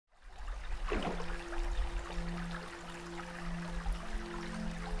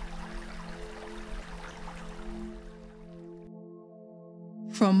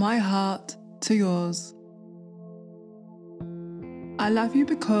From my heart to yours. I love you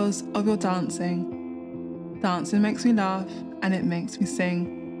because of your dancing. Dancing makes me laugh and it makes me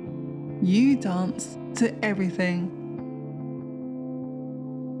sing. You dance to everything.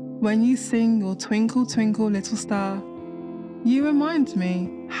 When you sing your Twinkle Twinkle Little Star, you remind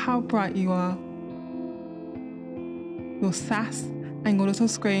me how bright you are. Your sass and your little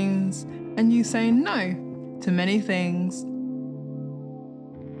screams, and you say no to many things.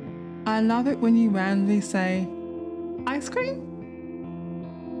 I love it when you randomly say, ice cream?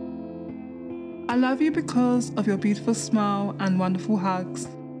 I love you because of your beautiful smile and wonderful hugs.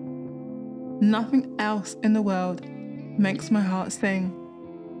 Nothing else in the world makes my heart sing.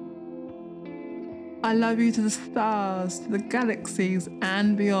 I love you to the stars, to the galaxies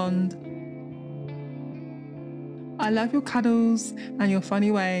and beyond. I love your cuddles and your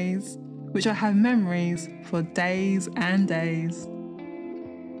funny ways, which I have memories for days and days.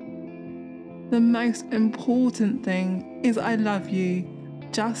 The most important thing is I love you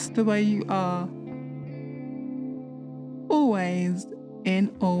just the way you are. Always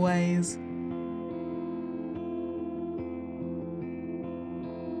in always.